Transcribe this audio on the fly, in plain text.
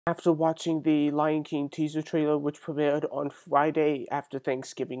After watching the Lion King teaser trailer, which premiered on Friday after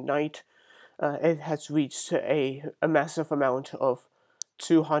Thanksgiving night, it has reached a massive amount of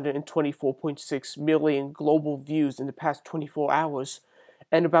 224.6 million global views in the past 24 hours,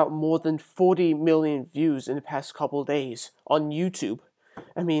 and about more than 40 million views in the past couple days on YouTube.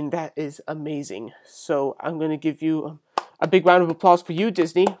 I mean, that is amazing. So I'm going to give you a big round of applause for you,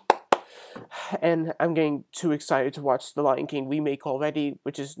 Disney. And I'm getting too excited to watch the Lion King remake already,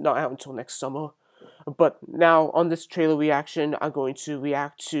 which is not out until next summer. But now, on this trailer reaction, I'm going to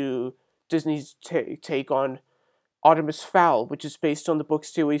react to Disney's take on Artemis Fowl, which is based on the book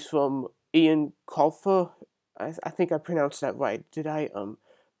series from Eoin Colfer. I think I pronounced that right. Did I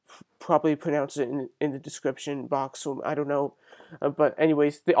probably pronounce it in the description box? So I don't know. But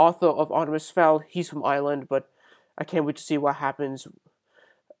anyways, the author of Artemis Fowl, he's from Ireland, but I can't wait to see what happens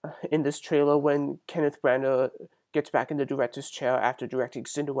in this trailer when Kenneth Branagh gets back in the director's chair after directing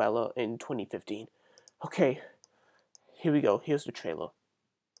Cinderella in 2015. Okay, here we go. Here's the trailer.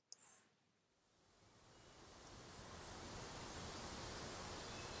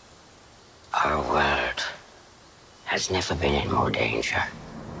 Our world has never been in more danger.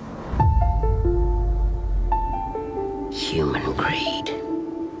 Human greed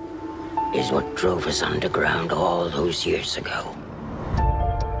is what drove us underground all those years ago.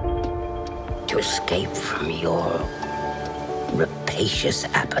 To escape from your rapacious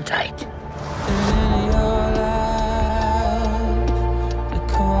appetite.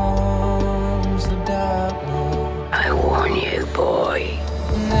 I warn you, boy.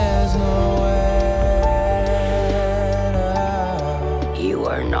 You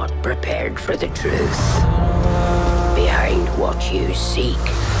are not prepared for the truth behind what you seek.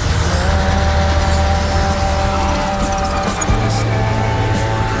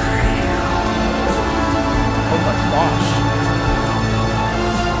 Oh my gosh.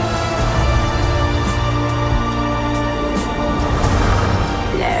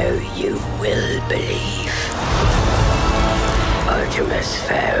 Now you will believe. Artemis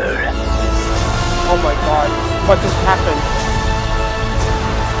Fowl. Oh my god. What just happened?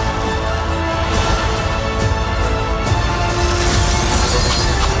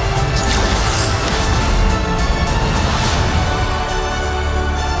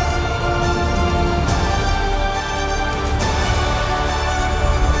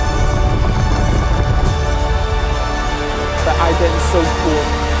 That is so cool.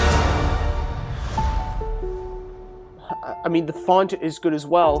 I mean, the font is good as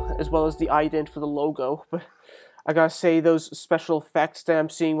well as the ident for the logo, but I gotta say, those special effects that I'm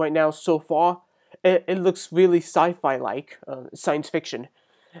seeing right now so far, it looks really sci-fi-like, science fiction.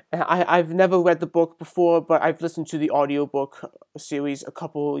 I've never read the book before, but I've listened to the audiobook series a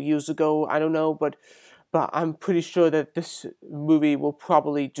couple years ago, I don't know, but I'm pretty sure that this movie will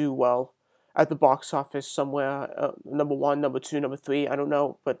probably do well at the box office somewhere, number 1, number 2, number 3, I don't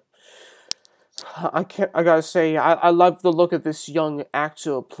know, but I gotta say, I love the look of this young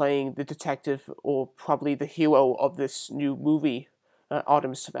actor playing the detective, or probably the hero of this new movie,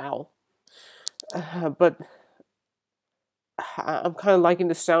 Artemis Fowl. But I'm kind of liking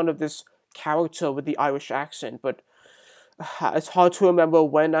the sound of this character with the Irish accent, but it's hard to remember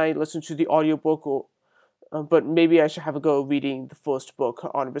when I listened to the audiobook, or but maybe I should have a go reading the first book,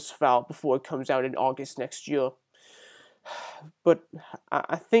 Artemis Fowl, before it comes out in August next year. But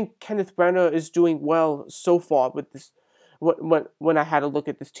I think Kenneth Branagh is doing well so far with this. When I had a look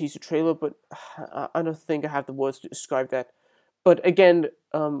at this teaser trailer, but I don't think I have the words to describe that. But again,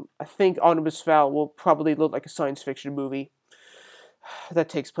 I think Artemis Fowl will probably look like a science fiction movie that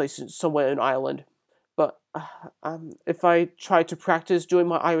takes place somewhere in Ireland. But if I tried to practice doing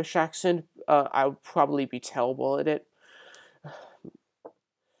my Irish accent, I would probably be terrible at it.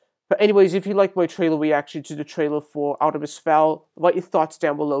 But anyways, if you like my trailer reaction to the trailer for Artemis Fowl, write your thoughts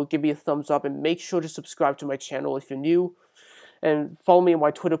down below, give me a thumbs up, and make sure to subscribe to my channel if you're new. And follow me on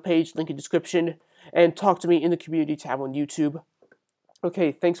my Twitter page, link in description, and talk to me in the community tab on YouTube.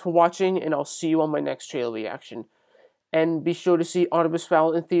 Okay, thanks for watching, and I'll see you on my next trailer reaction. And be sure to see Artemis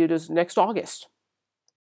Fowl in theaters next August.